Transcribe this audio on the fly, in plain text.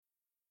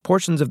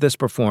Portions of this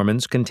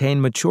performance contain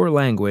mature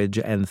language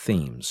and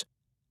themes.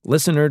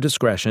 Listener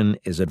discretion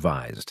is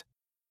advised.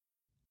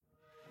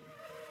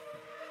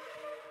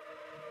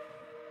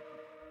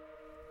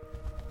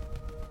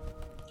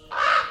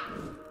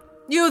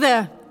 You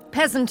there,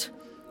 peasant.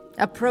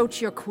 Approach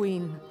your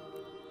queen.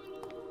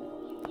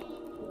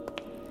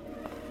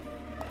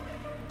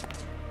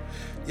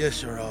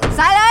 Yes, Your Honor.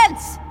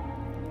 Silence!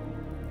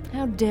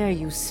 How dare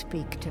you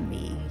speak to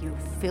me, you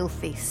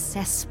filthy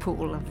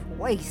cesspool of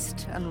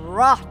waste and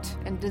rot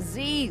and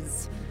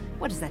disease?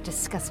 What is that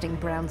disgusting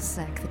brown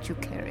sack that you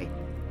carry?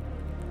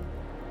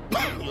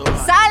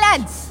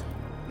 Silence!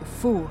 You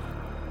fool.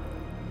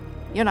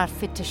 You're not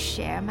fit to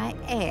share my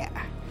air.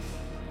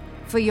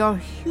 For your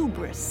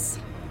hubris,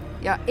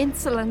 your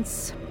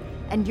insolence,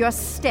 and your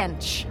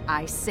stench,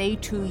 I say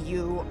to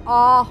you,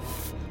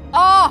 off,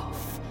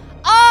 off,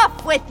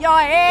 off with your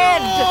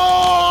head!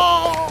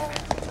 Oh!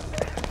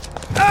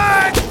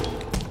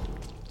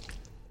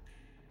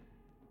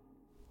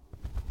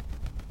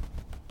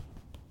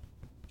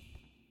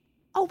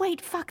 Oh,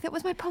 wait, fuck, that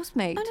was my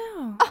postmate. Oh,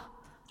 no. Oh,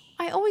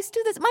 I always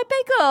do this. My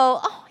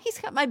bagel! Oh, he's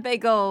got my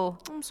bagel.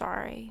 I'm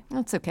sorry.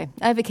 That's okay.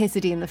 I have a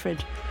quesadilla in the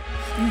fridge.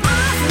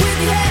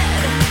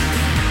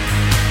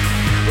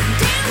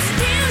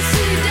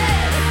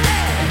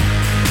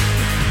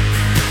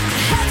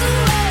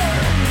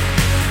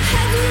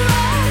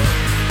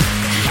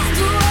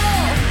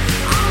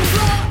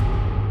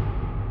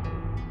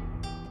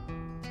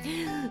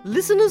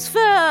 Listeners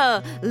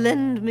fair,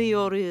 lend me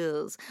your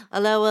ears.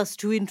 Allow us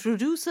to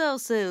introduce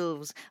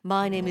ourselves.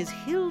 My name is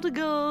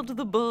Hildegard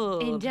the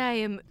Bard. And I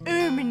am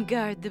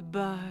Ermengarde the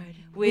Bard.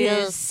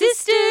 We're We're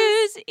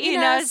sisters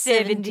in our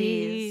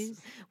 70s.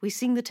 We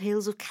sing the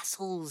tales of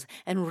castles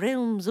and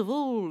realms of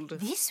old.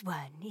 This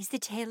one is the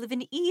tale of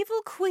an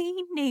evil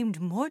queen named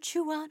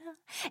Mortuana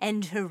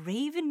and her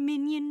raven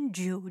minion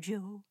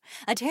Jojo.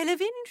 A tale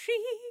of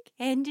intrigue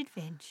and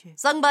adventure.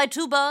 Sung by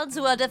two bards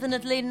who are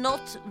definitely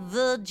not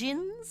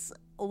virgins.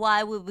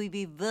 Why would we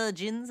be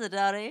virgins at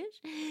our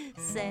age?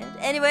 Sad.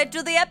 Anyway,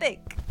 to the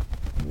epic.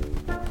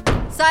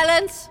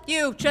 Silence!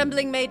 You,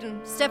 trembling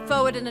maiden. Step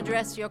forward and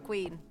address your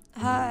queen.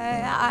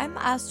 Hi, I'm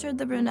Astrid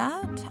the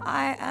Brunette.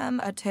 I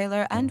am a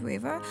tailor and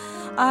weaver.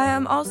 I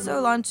am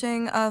also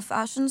launching a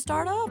fashion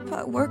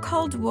startup. We're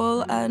called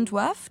Wool and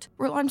Weft.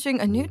 We're launching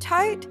a new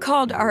tight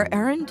called our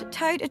Errand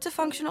Tight. It's a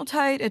functional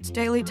tight. It's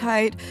daily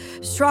tight.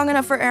 Strong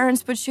enough for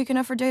errands, but chic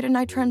enough for day to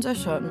night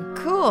transition.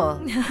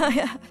 Cool.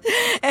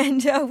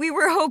 And we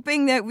were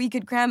hoping that we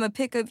could cram a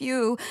pic of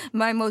you,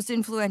 my most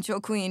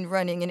influential queen,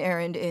 running an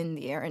errand in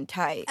the Errand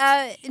Tight.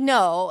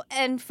 No,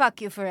 and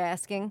fuck you for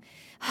asking.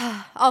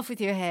 Off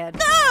with your head.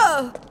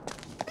 No!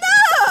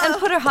 And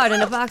put her heart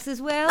in a box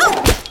as well.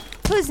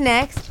 Who's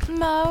next?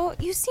 Mo,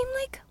 you seem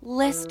like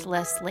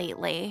listless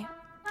lately.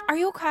 Are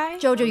you okay?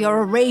 Jojo, you're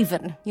a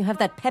raven. You have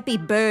that peppy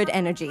bird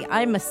energy.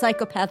 I'm a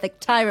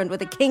psychopathic tyrant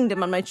with a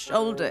kingdom on my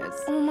shoulders.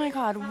 Oh my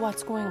god,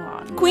 what's going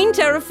on? Queen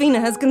Terrafina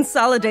has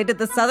consolidated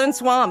the southern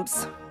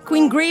swamps.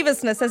 Queen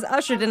Grievousness has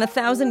ushered in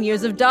 1,000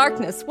 years of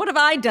darkness. What have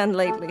I done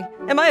lately?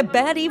 Am I a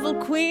bad, evil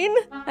queen?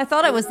 I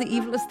thought I was the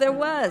evilest there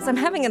was. I'm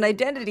having an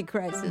identity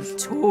crisis.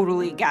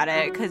 Totally get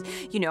it, because,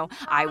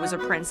 I was a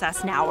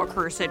princess, now a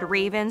cursed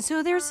raven,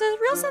 so there's a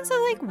real sense of,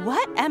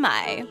 what am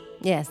I?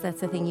 Yes,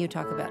 that's the thing you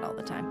talk about all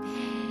the time.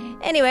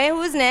 Anyway,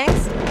 who's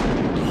next?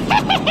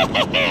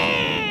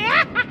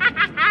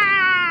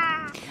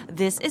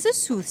 This is a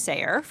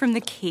soothsayer from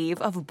the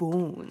Cave of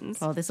Bones.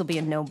 Oh, this'll be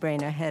a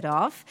no-brainer. Head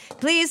off.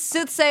 Please,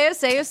 soothsayer,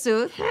 say your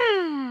sooth.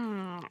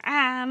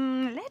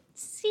 Let's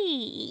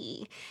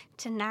see.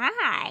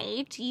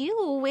 Tonight you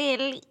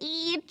will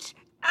eat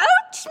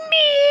oatmeal.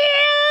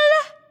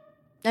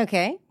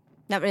 Okay.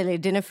 Not really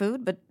dinner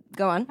food, but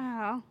go on.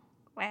 Oh,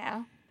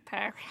 well,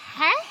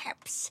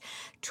 perhaps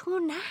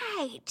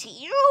tonight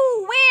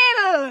you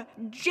will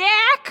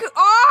jack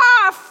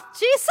off.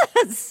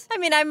 Jesus!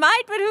 I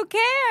might, but who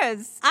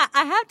cares?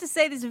 I have to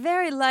say this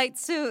very light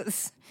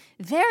sooths.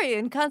 Very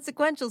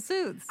inconsequential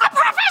sooths. A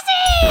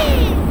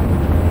prophecy!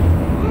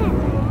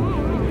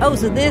 Oh,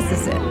 so this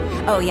is it.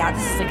 Oh yeah,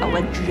 this is like a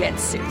legit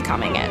sooth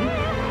coming in.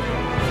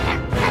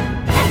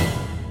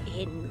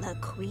 In the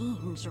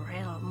Queen's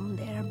realm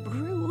there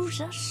brews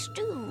a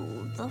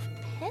stew. The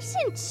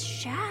peasants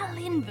shall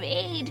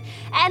invade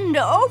and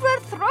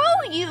overthrow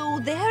you.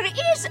 There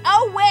is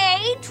a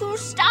way to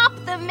stop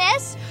the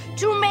mess,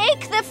 to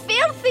make the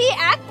filthy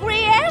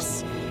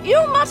acquiesce.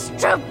 You must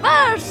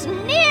traverse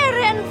near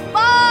and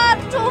far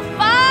to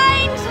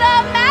find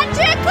the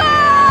magical.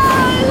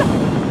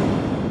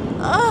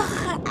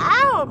 Ugh,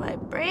 ow, my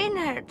brain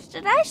hurts.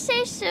 Did I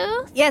say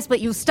soothe? Yes, but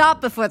you stop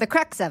before the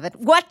crux of it.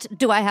 What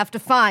do I have to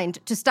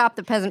find to stop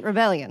the peasant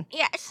rebellion?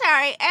 Yeah,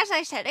 sorry. As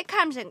I said, it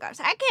comes and goes.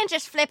 I can't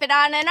just flip it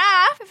on and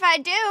off. If I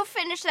do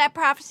finish that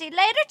prophecy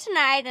later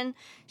tonight and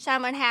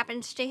someone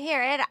happens to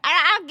hear it,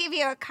 I'll give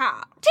you a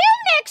call. Till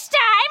next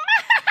time!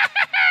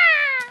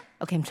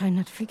 Okay, I'm trying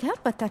not to freak out,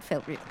 but that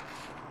felt real.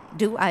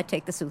 Do I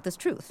take the sooth as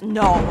truth?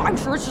 No, I'm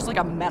sure it's just like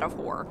a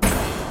metaphor.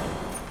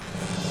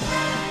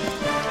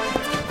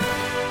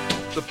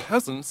 The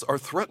peasants are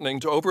threatening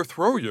to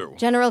overthrow you.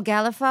 General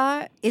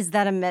Galifar, is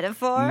that a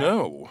metaphor?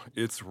 No,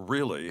 it's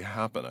really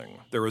happening.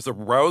 There is a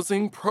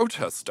rousing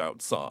protest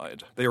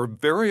outside. They are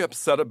very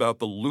upset about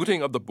the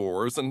looting of the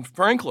boars, and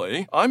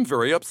frankly, I'm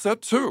very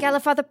upset too.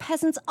 Galifar, the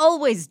peasants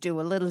always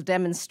do a little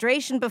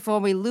demonstration before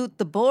we loot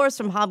the boars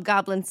from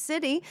Hobgoblin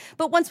City,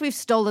 but once we've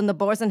stolen the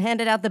boars and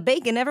handed out the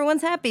bacon,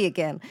 everyone's happy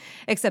again.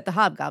 Except the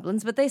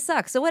hobgoblins, but they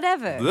suck, so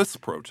whatever. This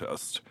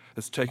protest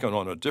has taken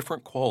on a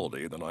different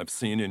quality than I've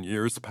seen in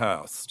years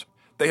past.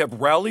 They have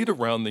rallied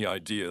around the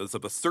ideas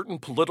of a certain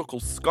political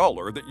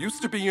scholar that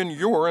used to be in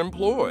your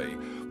employ,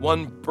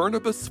 one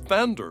Barnabas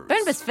Fanders.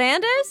 Barnabas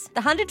Fanders?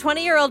 The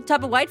 120-year-old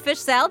tub of whitefish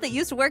salad that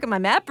used to work in my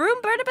map room,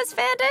 Barnabas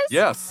Fanders?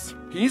 Yes,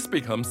 he's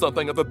become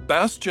something of a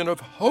bastion of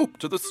hope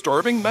to the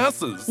starving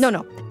masses.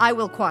 No, I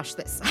will quash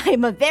this.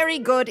 I'm a very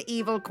good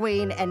evil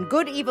queen, and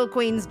good evil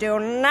queens do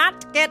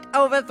not get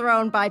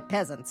overthrown by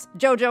peasants.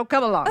 Jojo,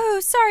 come along. Oh,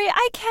 sorry,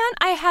 I can't.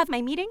 I have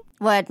my meeting.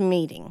 What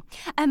meeting?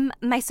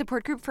 My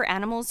support group for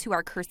animals who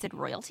are cursed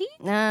royalty.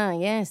 Ah,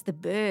 yes, the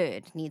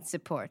bird needs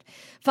support.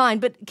 Fine,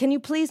 but can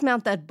you please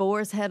mount that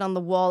boar's head on the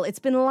wall? It's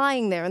been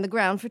lying there in the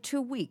ground for 2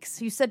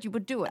 weeks. You said you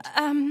would do it.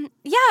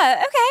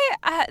 Yeah,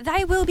 okay.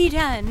 Thy will be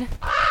done.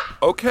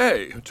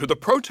 Okay, to the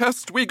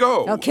protest we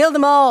go. I'll kill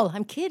them all.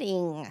 I'm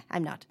kidding.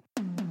 I'm not.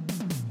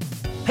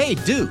 Hey,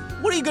 dude,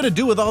 what are you going to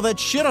do with all that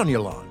shit on your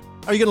lawn?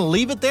 Are you going to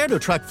leave it there to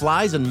attract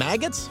flies and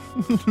maggots?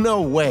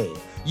 No way.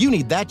 You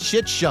need that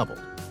shit shoveled.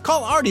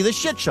 Call Artie the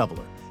shit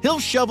shoveler. He'll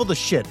shovel the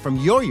shit from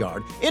your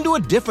yard into a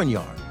different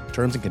yard.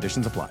 Terms and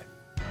conditions apply.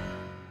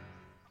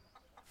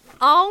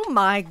 Oh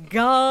my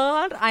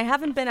God. I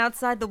haven't been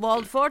outside the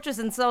walled fortress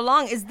in so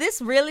long. Is this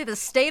really the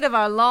state of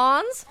our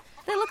lawns?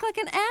 They look like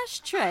an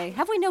ashtray.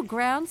 Have we no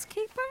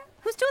groundskeeper?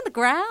 Who's doing the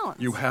grounds?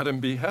 You had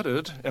him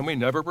beheaded, and we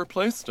never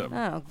replaced him.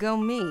 Oh, go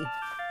me.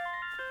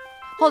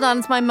 Hold on,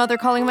 it's my mother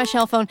calling my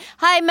shell phone.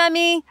 Hi,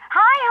 Mummy.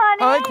 Hi,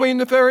 honey. Hi, Queen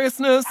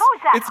Nefariousness.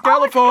 Who's that? It's Galifar.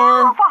 Oh, it's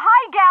Galifar.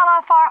 Hi,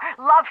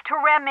 Galifar. Love to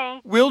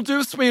Remy. Will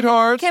do,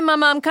 sweetheart. Okay,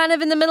 Mama, I'm kind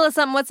of in the middle of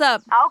something. What's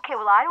up? Okay,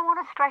 well, I don't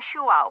want to stress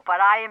you out, but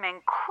I am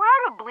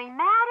incredibly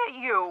mad at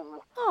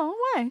you. Oh,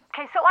 why?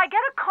 Okay, so I get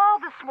a call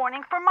this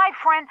morning from my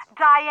friend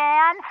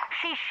Diane.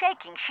 She's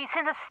shaking. She's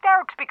in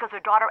hysterics because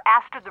her daughter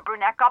Astrid the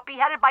brunette got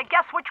beheaded by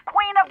guess which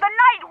queen of the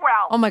night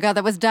realm. Oh my God,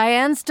 that was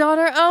Diane's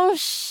daughter? Oh,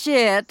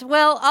 shit.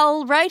 Well,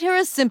 I'll write her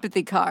a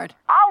sympathy card.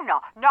 Oh,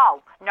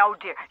 no,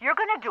 dear. You're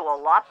going to do a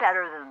lot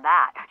better than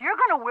that. You're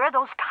going to wear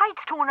those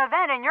tights to an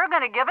event, and you're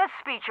going to give a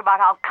speech about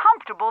how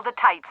comfortable the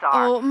tights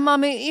are. Oh,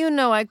 Mommy, you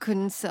know I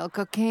couldn't sell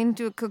cocaine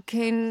to a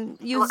cocaine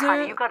user. Look,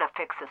 honey, you got to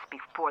fix this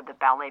before the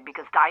ballet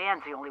because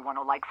Diane's the only one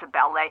who likes the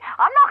ballet.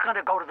 I'm not going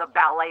to go to the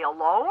ballet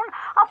alone.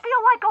 I'll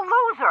feel like a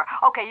loser.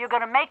 Okay, you're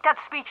going to make that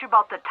speech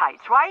about the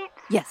tights, right?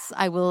 Yes,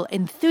 I will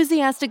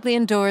enthusiastically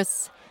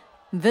endorse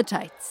the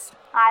tights.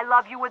 I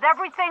love you with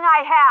everything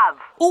I have.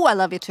 Oh, I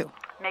love you too.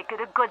 Make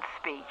it a good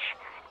speech.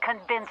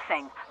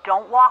 Convincing.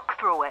 Don't walk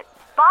through it.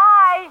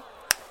 Bye!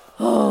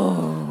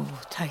 Oh,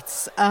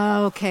 tights.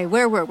 Okay,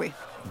 where were we?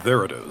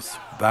 There it is.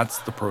 That's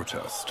the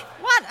protest.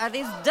 What are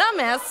these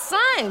dumbass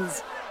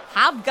signs?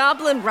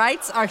 Hobgoblin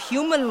rights are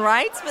human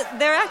rights, but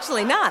they're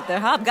actually not. They're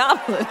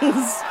hobgoblins.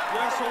 Yes,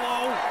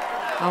 hello?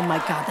 Oh my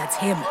God, that's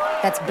him.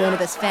 That's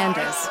Barnabas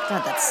Fanders.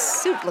 God, that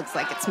suit looks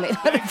like it's made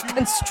out of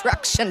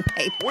construction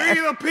paper. We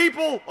the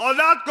people are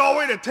not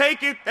going to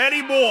take it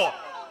anymore.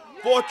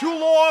 For too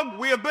long,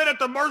 we have been at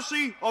the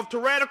mercy of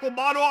tyrannical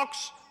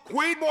monarchs.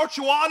 Queen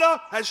Mortuana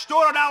has stood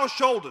on our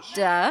shoulders.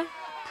 Duh.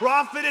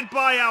 Profited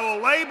by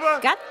our labor.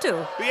 Got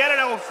to. Beheaded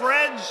our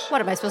friends.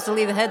 What, am I supposed to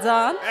leave the heads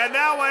on? And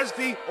now has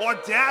the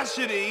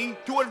audacity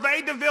to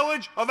invade the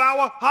village of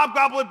our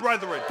hobgoblin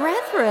brethren.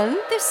 Brethren,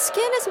 their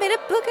skin is made of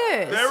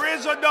boogers. There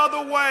is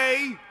another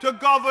way to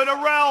govern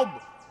a realm.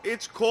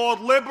 It's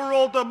called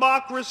liberal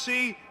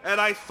democracy,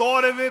 and I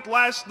thought of it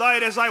last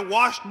night as I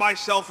washed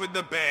myself in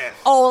the bath.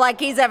 Oh,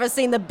 like he's ever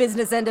seen the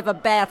business end of a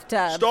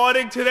bathtub.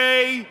 Starting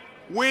today,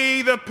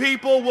 we, the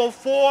people, will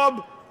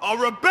form a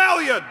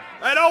rebellion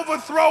and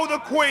overthrow the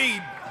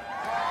queen.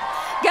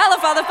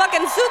 Galifar, the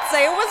fucking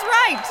soothsayer, was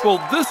right.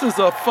 Well, this is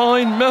a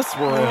fine mess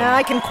we're in. Yeah,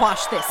 I can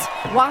quash this.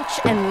 Watch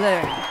and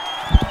learn.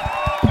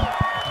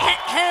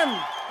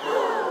 Ahem.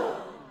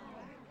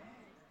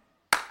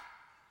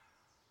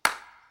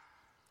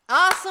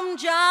 Awesome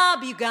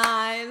job, you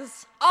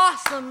guys.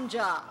 Awesome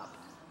job.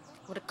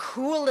 What a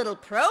cool little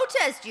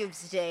protest you've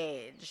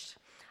staged.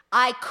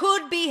 I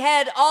could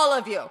behead all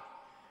of you,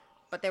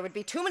 but there would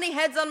be too many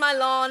heads on my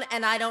lawn,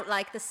 and I don't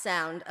like the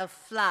sound of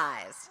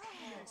flies.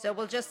 So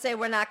we'll just say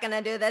we're not going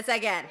to do this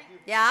again.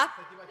 Yeah?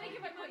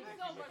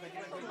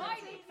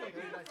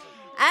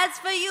 As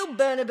for you,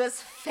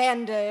 Barnabas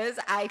Fanders,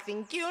 I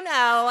think you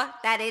know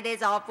that it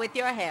is off with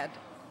your head.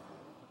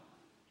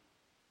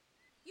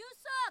 You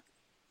suck!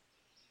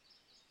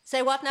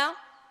 Say what now?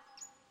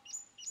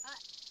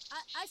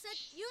 I said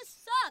you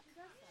suck!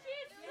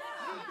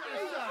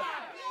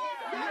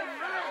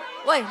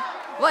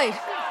 Wait.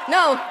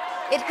 No,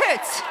 it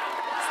hurts.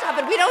 Stop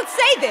it. We don't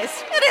say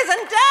this. It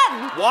isn't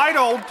done. Why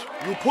don't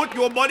you put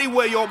your money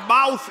where your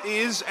mouth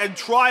is and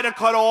try to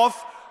cut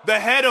off the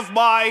head of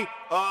my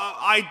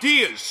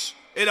ideas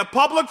in a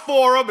public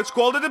forum? It's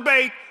called a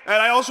debate, and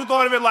I also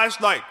thought of it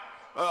last night.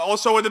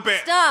 Also in the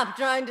bed. Stop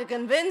trying to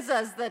convince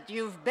us that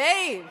you've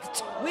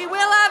bathed. We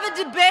will have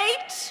a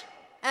debate,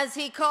 as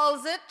he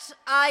calls it.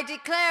 I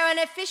declare an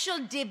official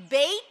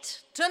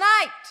debate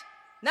tonight,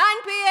 9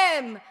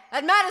 p.m.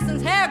 at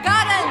Madison's Hair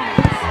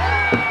Gardens.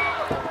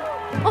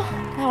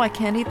 Oh, now I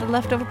can't eat the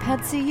leftover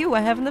pad see-ew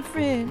I have in the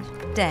fridge.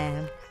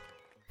 Damn.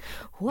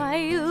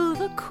 While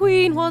the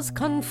queen was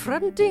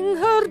confronting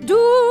her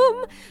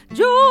doom,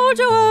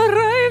 Jojo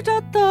arrived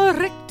at the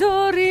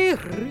rectory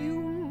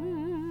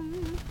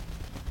room.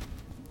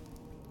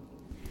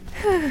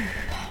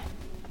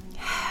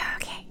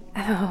 Okay.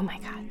 Oh my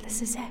god,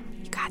 this is it.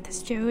 You got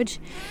this, Joj.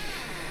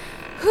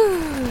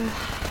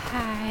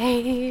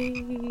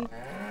 Hi.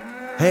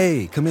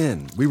 Hey, come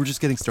in. We were just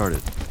getting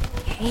started.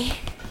 Okay.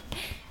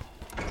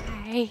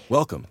 Hi.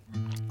 Welcome.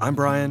 I'm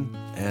Brian,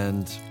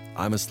 and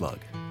I'm a slug.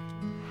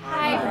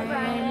 Hi,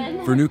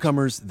 Brian. For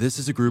newcomers, this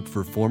is a group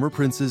for former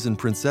princes and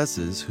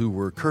princesses who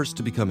were cursed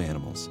to become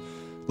animals.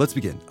 Let's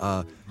begin.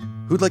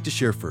 Who'd like to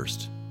share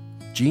first?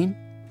 Jean?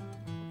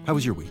 How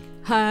was your week?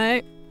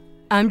 Hi,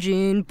 I'm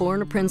Jean,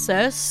 born a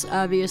princess,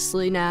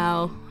 obviously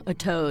now a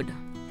toad.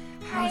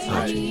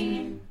 Hi,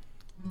 Jean.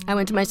 I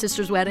went to my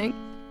sister's wedding,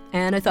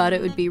 and I thought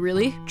it would be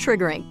really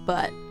triggering,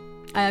 but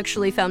I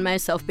actually found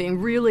myself being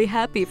really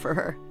happy for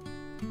her.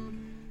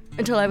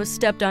 Until I was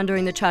stepped on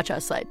during the cha-cha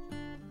slide.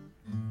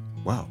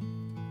 Wow.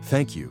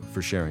 Thank you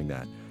for sharing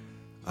that.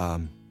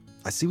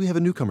 I see we have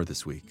a newcomer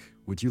this week.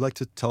 Would you like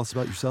to tell us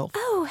about yourself?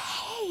 Oh,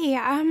 hey,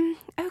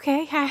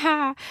 okay,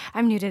 haha.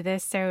 I'm new to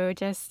this, so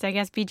just, I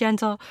guess, be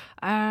gentle.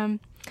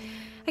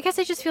 I guess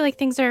I just feel like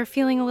things are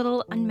feeling a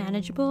little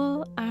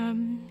unmanageable.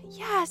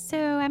 Yeah,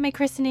 so at my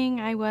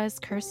christening, I was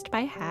cursed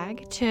by a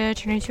hag to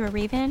turn into a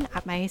raven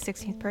at my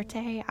 16th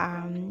birthday.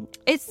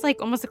 It's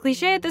like almost a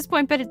cliche at this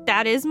point, but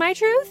that is my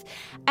truth.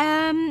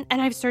 And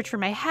I've searched for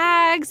my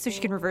hag so she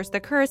can reverse the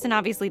curse, and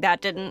obviously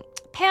that didn't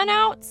pan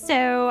out,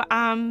 so,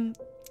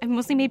 I've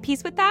mostly made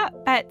peace with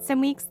that, but some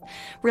weeks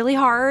really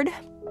hard.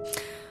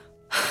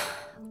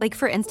 Like,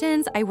 for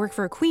instance, I work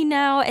for a queen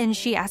now, and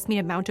she asked me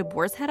to mount a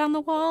boar's head on the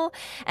wall,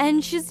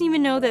 and she doesn't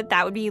even know that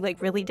that would be, like,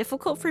 really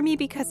difficult for me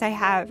because I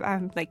have,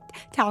 like,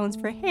 talons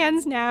for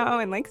hands now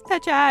and, like,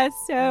 such as,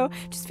 so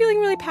just feeling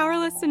really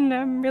powerless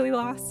and really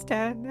lost,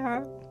 and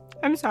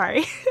I'm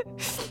sorry.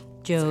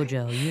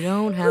 Jojo, you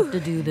don't have to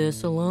do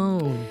this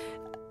alone.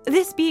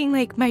 This being,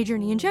 like, my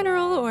journey in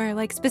general, or,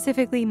 like,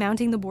 specifically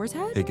mounting the boar's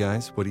head? Hey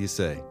guys, what do you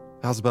say?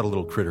 How's about a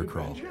little critter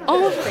crawl?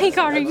 Oh my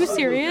god, are you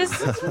serious?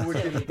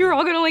 You're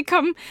all gonna, like,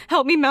 come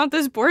help me mount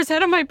this boar's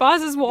head on my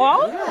boss's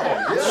wall?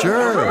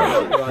 Sure.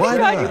 Why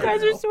God, not? you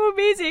guys are so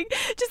amazing.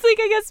 Just, like,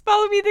 I guess,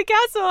 follow me to the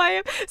castle. I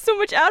have so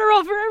much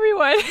Adderall for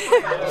everyone.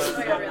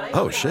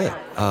 Oh, shit.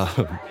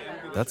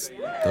 That's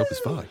dope as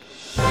fuck.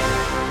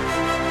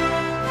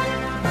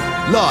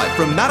 Live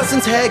from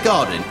Madison's Hair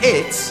Garden,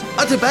 it's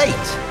a debate,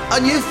 a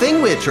new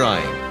thing we're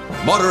trying.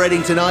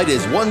 Moderating tonight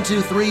is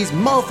 123's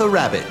Martha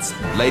Rabbits.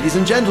 Ladies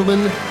and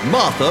gentlemen,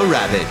 Martha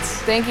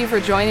Rabbits. Thank you for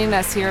joining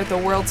us here at the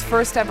world's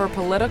first ever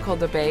political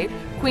debate.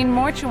 Queen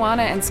Mortuana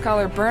and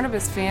scholar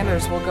Barnabas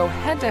Fanders will go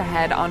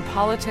head-to-head on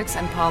politics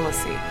and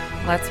policy.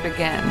 Let's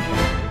begin.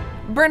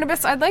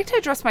 Barnabas, I'd like to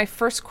address my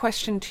first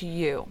question to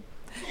you.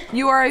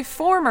 You are a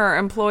former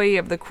employee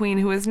of the Queen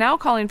who is now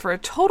calling for a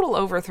total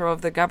overthrow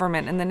of the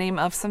government in the name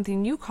of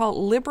something you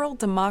call liberal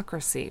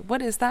democracy.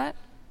 What is that?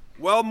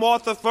 Well,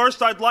 Martha,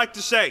 first I'd like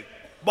to say,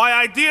 my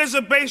ideas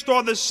are based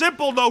on the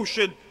simple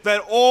notion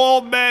that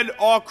all men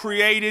are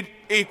created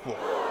equal.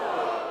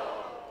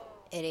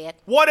 Idiot.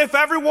 What if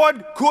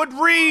everyone could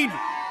read?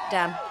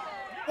 Dumb.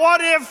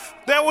 What if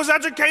there was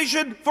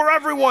education for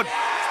everyone?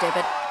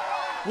 Stupid.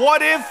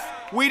 What if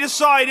we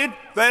decided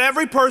that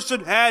every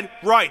person had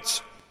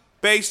rights?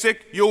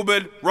 Basic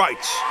human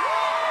rights.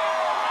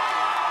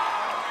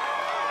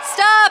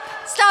 Stop!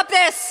 Stop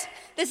this!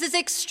 This is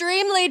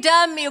extremely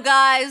dumb, you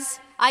guys.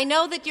 I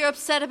know that you're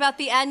upset about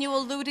the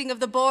annual looting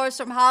of the boars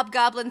from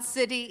Hobgoblin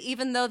City,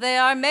 even though they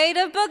are made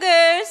of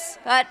boogers.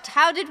 But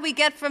how did we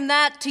get from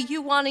that to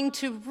you wanting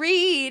to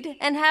read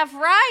and have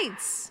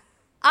rights?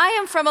 I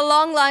am from a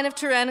long line of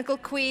tyrannical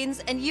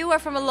queens, and you are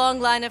from a long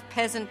line of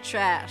peasant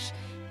trash.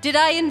 Did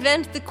I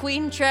invent the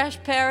queen trash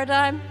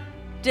paradigm?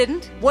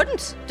 Didn't.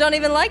 Wouldn't. Don't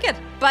even like it.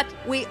 But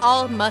we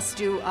all must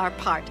do our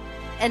part.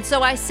 And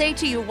so I say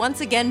to you once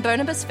again,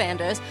 Barnabas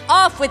Fanders,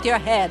 off with your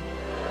head.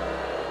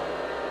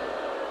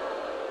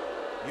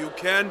 You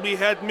can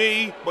behead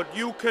me, but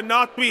you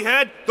cannot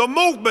behead the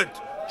movement.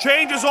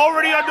 Change is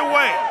already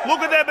underway. Look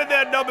at them and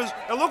their numbers,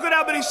 and look at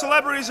how many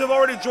celebrities have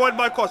already joined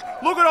my cause.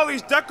 Look at all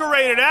these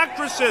decorated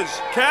actresses.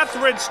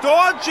 Catherine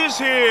Staunch is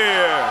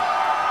here.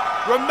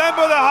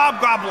 Remember the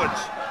Hobgoblins.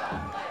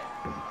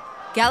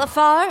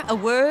 Galifar, a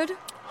word?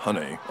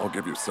 Honey, I'll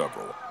give you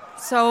several.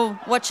 So,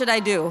 what should I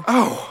do?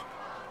 Oh,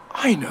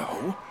 I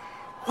know.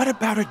 What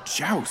about a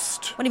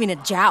joust? What do you mean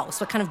a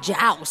joust? What kind of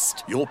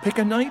joust? You'll pick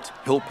a knight,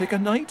 he'll pick a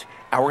knight,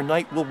 our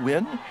knight will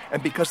win,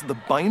 and because of the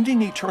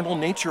binding eternal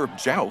nature of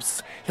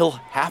jousts, he'll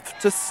have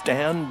to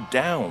stand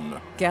down.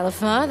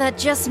 Galifar, that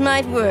just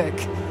might work.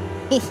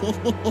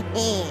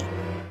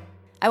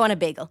 I want a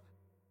bagel.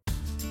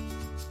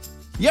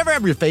 You ever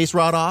have your face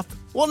rot off?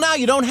 Well, now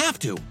you don't have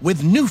to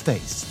with New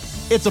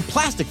Face. It's a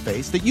plastic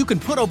face that you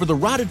can put over the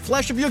rotted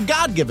flesh of your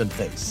God-given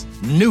face.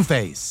 New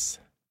Face.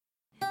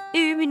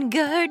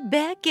 Ermengarde,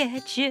 back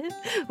at you.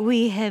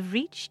 We have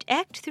reached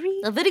Act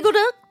 3. A very good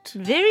act.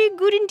 Very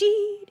good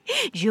indeed.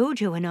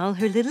 Jojo and all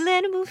her little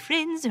animal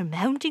friends are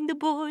mounting the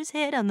boar's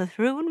head on the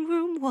throne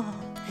room wall.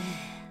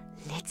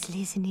 Let's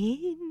listen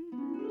in.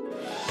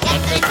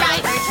 If the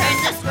driver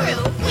turns a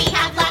screw, we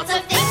have lots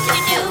of things to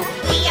do.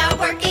 We are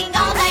working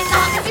all night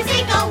long as we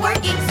sing a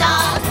working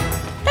song.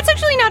 That's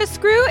actually not a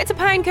screw, it's a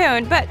pine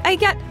cone, but I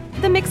get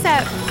the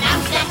mix-up.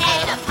 Bounce the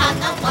head upon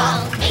the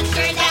wall, make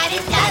sure that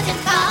it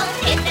doesn't fall.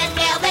 Hit the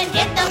nail, then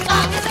hit the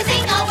gong as we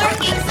sing a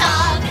working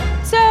song.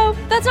 So,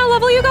 that's our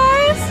level, you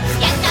guys?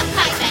 Get the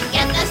pipe and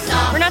get the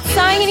song. We're not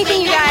sawing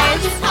anything, you guys.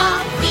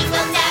 We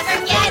will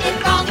never get it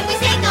wrong if we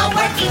sing a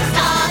working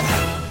song.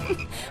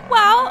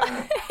 Well,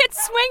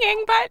 it's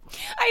swinging, but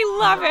I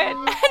love it.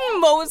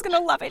 And Mo's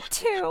gonna love it,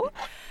 too.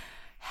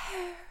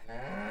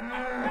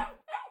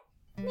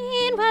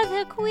 Meanwhile,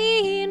 the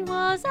queen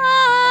was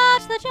at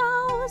the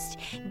joust,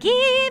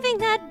 giving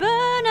that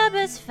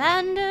Barnabas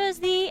Fanders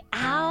the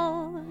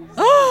oust.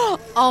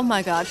 Oh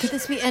my God, could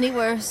this be any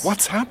worse?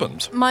 What's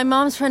happened? My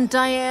mom's friend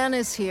Diane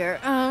is here.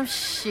 Oh,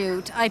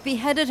 shoot. I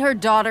beheaded her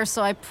daughter,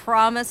 so I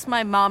promised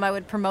my mom I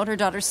would promote her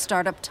daughter's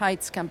startup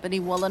tights company,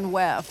 Wool and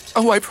Weft.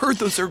 Oh, I've heard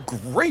those are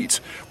great.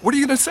 What are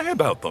you going to say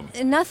about them?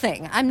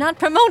 Nothing. I'm not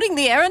promoting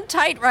the errant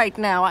tight right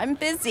now. I'm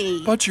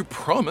busy. But you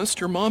promised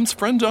your mom's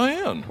friend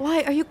Diane.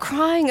 Why are you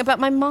crying about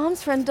my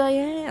mom's friend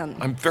Diane?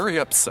 I'm very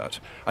upset.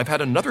 I've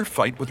had another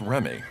fight with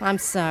Remy. I'm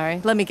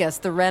sorry. Let me guess,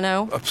 the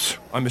Reno?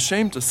 I'm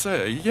ashamed to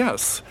say,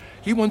 yes.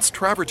 He wants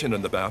Traverton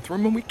in the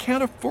bathroom, and we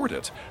can't afford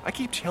it. I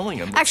keep telling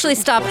him... Actually,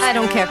 stop. I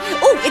don't care.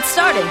 Oh, it's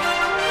starting.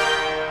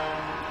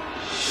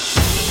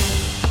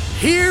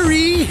 Hear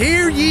ye,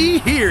 hear ye,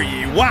 hear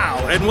ye.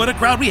 Wow, and what a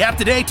crowd we have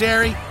today,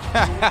 Terry.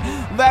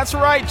 That's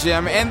right,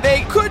 Jim, and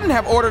they couldn't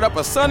have ordered up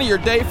a sunnier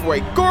day for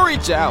a gory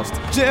joust.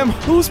 Jim,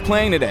 who's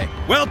playing today?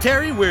 Well,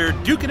 Terry, we're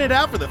duking it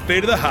out for the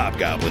fate of the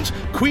hobgoblins.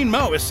 Queen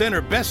Mo has sent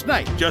her best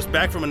knight, just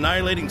back from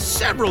annihilating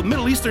several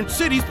Middle Eastern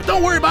cities, but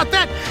don't worry about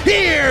that.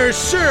 Here's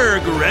Sir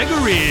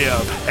Gregory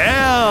of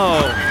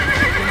Hell.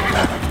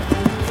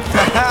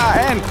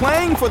 And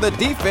playing for the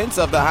defense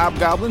of the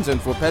hobgoblins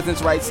and for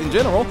peasants' rights in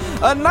general,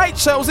 a knight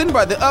chosen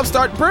by the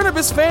upstart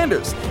Barnabas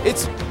Fanders.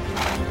 It's...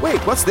 Wait,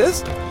 what's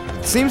this?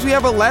 Seems we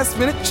have a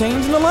last-minute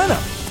change in the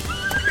lineup.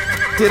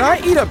 Did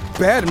I eat a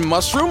bad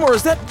mushroom, or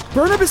is that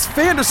Barnabas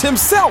Fanders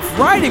himself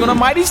riding on a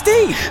mighty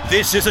steed?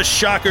 This is a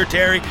shocker,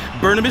 Terry.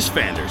 Barnabas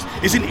Fanders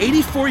is an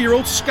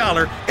 84-year-old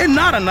scholar and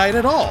not a knight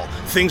at all.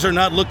 Things are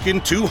not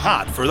looking too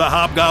hot for the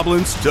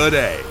hobgoblins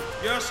today.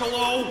 Yes,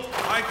 hello.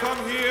 I come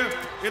here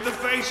in the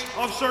face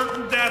of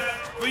certain death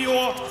for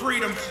your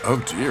freedoms. Oh,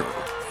 dear.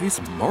 He's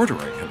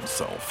martyring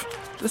himself.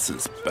 This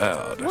is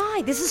bad.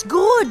 Why? This is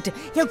good.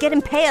 He'll get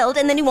impaled,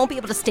 and then he won't be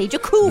able to stage a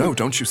coup. No,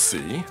 don't you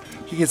see?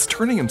 He is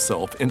turning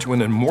himself into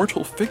an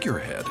immortal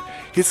figurehead.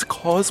 His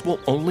cause will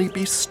only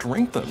be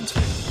strengthened.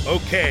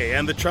 Okay,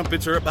 and the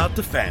trumpets are about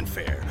to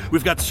fanfare.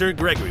 We've got Sir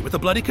Gregory with a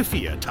bloody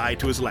keffiyeh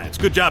tied to his lance.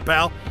 Good job,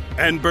 pal.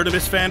 And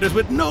Barnabas Fanders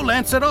with no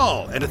lance at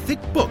all, and a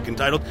thick book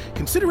entitled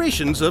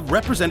Considerations of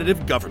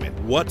Representative Government.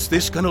 What's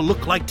this gonna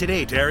look like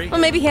today, Terry? Well,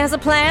 maybe he has a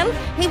plan.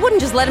 He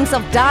wouldn't just let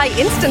himself die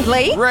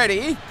instantly.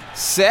 Ready,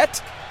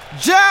 set,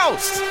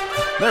 joust!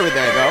 There we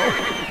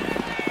go.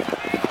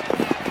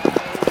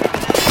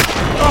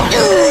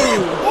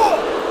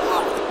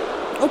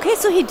 Okay,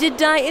 so he did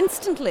die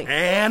instantly.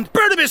 And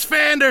Barnabas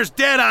Fanders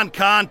dead on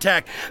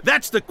contact.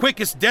 That's the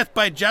quickest death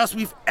by joust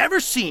we've ever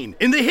seen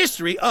in the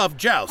history of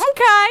joust.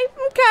 Okay.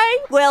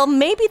 Well,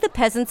 maybe the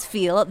peasants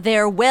feel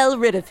they're well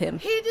rid of him.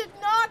 He did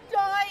not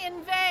die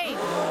in vain.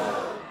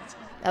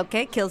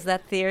 Okay, kills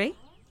that theory.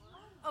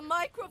 A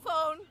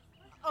microphone.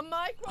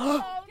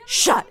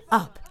 Shut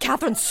up.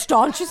 Catherine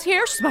Staunch is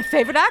here. She's my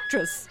favorite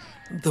actress.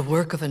 The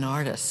work of an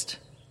artist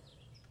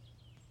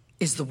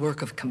is the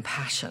work of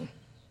compassion.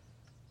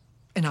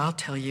 And I'll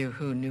tell you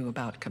who knew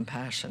about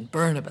compassion.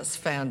 Barnabas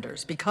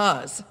Fanders,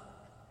 because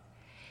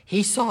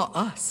he saw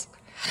us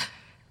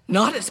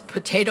not as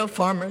potato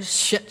farmers,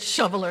 shit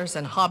shovelers,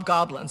 and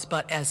hobgoblins,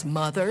 but as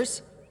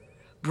mothers,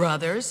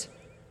 brothers,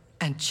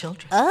 and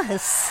children.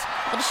 Us?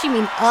 What does she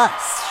mean,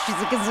 us? She's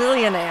a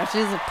gazillionaire. She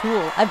has a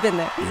pool. I've been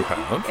there. You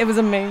have? It was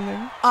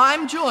amazing.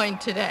 I'm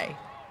joined today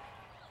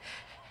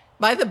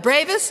by the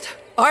bravest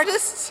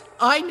artists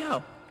I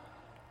know.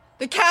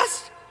 The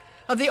cast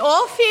of the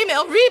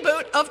all-female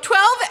reboot of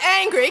 12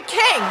 Angry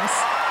Kings.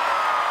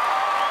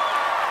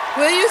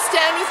 Will you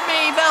stand with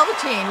me,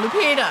 Velveteen,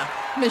 Lupita,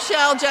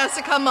 Michelle,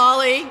 Jessica,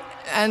 Molly,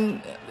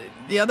 and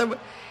the other...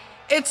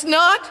 It's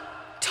not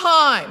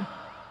time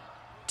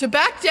to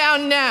back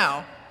down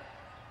now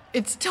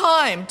It's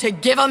time to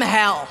give 'em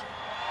hell.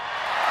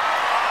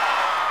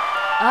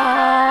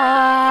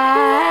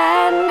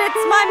 And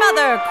it's my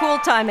mother. Cool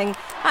timing.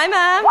 Hi,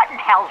 Mom. What in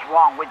hell's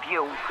wrong with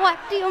you? What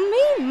do you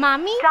mean,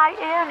 Mommy?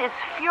 Diane is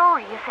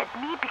furious at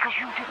me because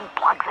you didn't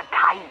plug the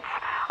tights.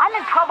 I'm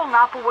in trouble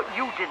now for what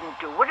you didn't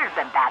do. It would have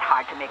been that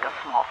hard to make a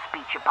small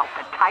speech about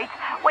the tights.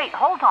 Wait,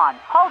 hold on.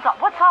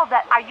 What's all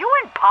that? Are you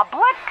in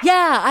public?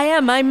 Yeah, I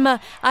am.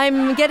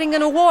 I'm getting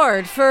an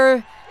award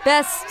for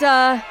best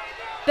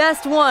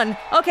one.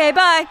 Okay,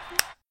 bye.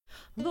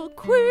 The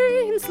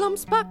queen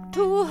slumps back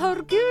to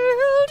her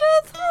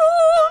gilded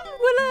throne.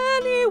 Will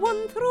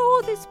anyone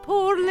throw this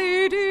poor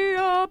lady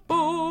a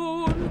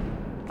bone?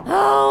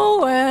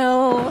 Oh,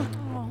 well.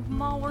 Oh,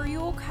 Ma, are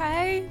you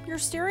okay? You're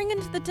staring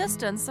into the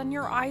distance and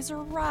your eyes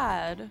are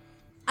red.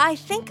 I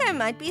think I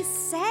might be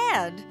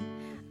sad.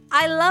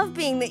 I love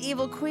being the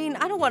evil queen.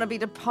 I don't want to be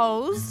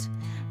deposed,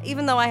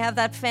 even though I have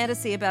that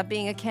fantasy about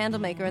being a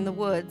candlemaker in the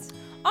woods.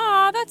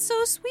 Aw, that's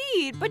so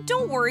sweet. But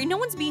don't worry, no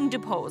one's being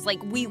deposed.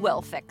 Like, we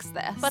will fix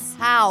this. But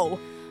how?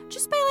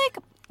 Just by,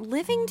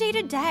 living day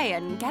to day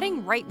and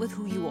getting right with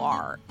who you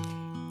are.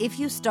 If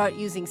you start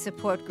using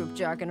support group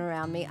jargon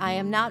around me, I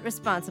am not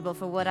responsible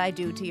for what I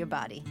do to your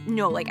body.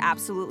 No,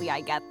 absolutely,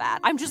 I get that.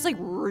 I'm just,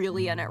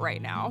 really in it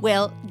right now.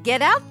 Well,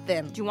 get out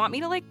then. Do you want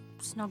me to,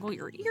 snuggle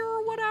your ear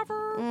or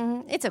whatever?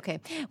 It's okay.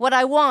 What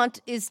I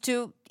want is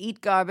to eat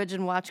garbage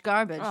and watch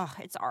garbage. Oh,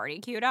 it's already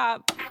queued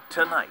up.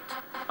 Tonight,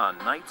 on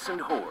Knights and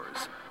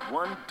Whores,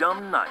 one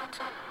dumb night,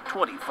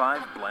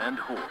 25 bland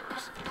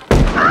whores.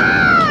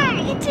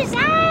 It is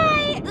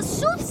I, the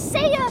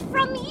soothsayer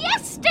from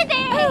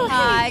yesterday. Oh,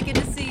 hi, good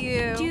to see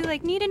you. Do you,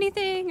 need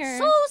anything, or?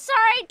 So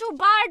sorry to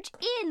barge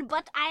in,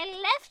 but I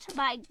left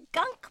my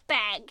gunk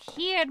bag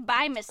here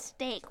by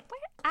mistake.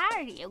 Where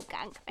are you,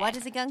 gunk bag? What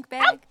is a gunk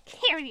bag? Oh,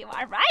 here you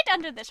are, right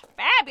under this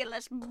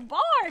fabulous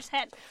boar's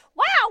head.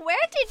 Wow,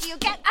 where did you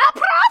get a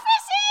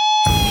prophecy?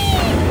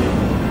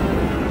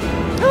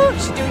 Oh,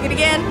 she's doing it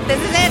again.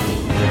 This is it.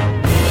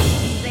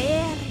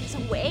 There is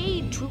a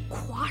way to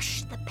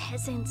quash the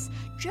peasants.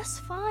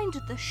 Just find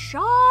the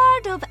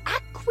shard of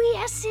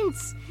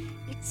acquiescence.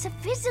 It's a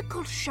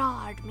physical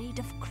shard made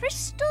of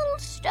crystal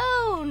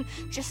stone.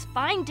 Just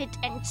find it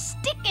and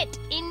stick it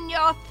in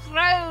your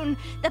throne.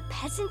 The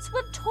peasants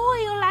will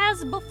toil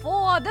as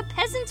before. The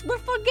peasants will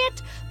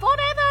forget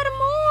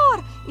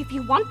forevermore. If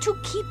you want to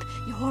keep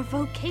your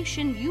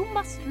vocation, you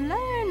must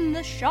learn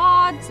the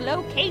shard's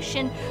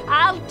location.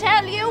 I'll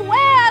tell you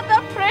where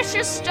the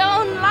precious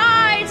stone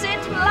lies.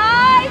 It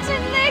lies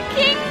in the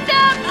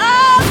kingdom of...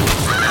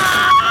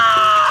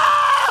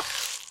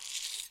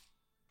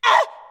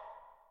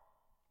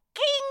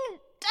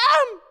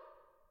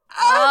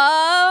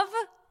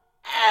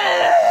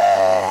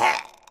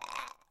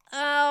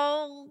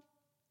 Oh,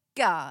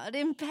 God,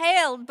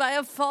 impaled by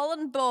a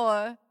fallen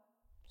boar.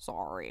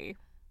 Sorry.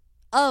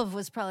 Of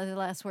was probably the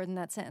last word in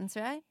that sentence,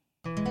 right?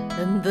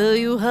 And there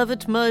you have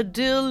it, my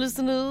dear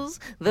listeners.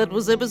 That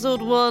was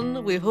episode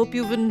 1. We hope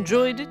you've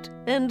enjoyed it.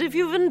 And if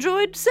you've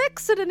enjoyed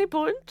sex at any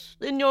point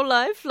in your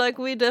life, like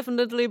we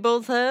definitely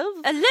both have.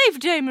 A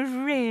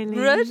lifetime, really.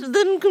 Right?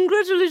 Then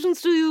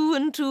congratulations to you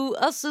and to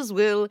us as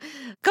well.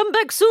 Come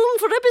back soon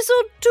for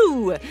episode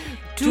 2.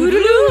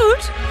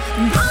 Toodaloot!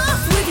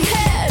 Off with your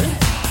head.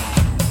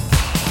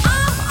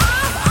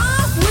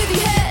 Off with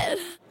your head.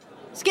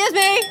 Excuse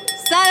me!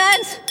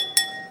 Silence!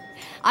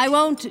 I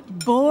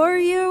won't bore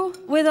you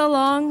with a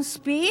long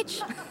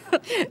speech.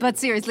 But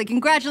seriously,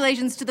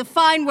 congratulations to the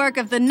fine work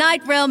of the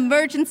Night Realm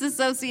Merchants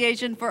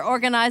Association for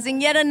organizing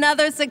yet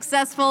another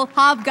successful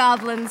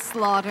hobgoblin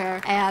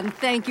slaughter. And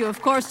thank you,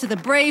 of course, to the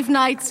brave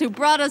knights who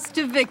brought us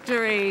to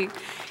victory.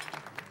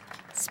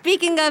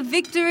 Speaking of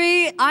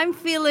victory, I'm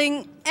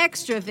feeling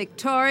extra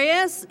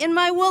victorious in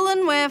my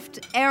woolen weft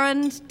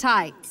errand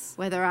tights.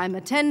 Whether I'm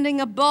attending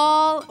a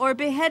ball or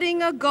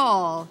beheading a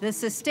Gaul, the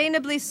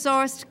sustainably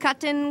sourced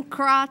cut-in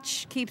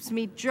crotch keeps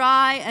me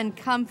dry and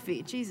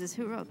comfy. Jesus,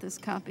 who wrote this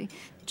copy?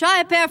 Try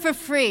a pair for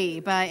free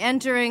by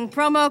entering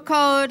promo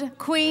code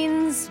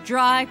Queen's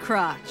Dry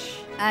Crotch.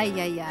 Ay,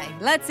 ay, ay.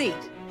 Let's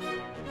eat.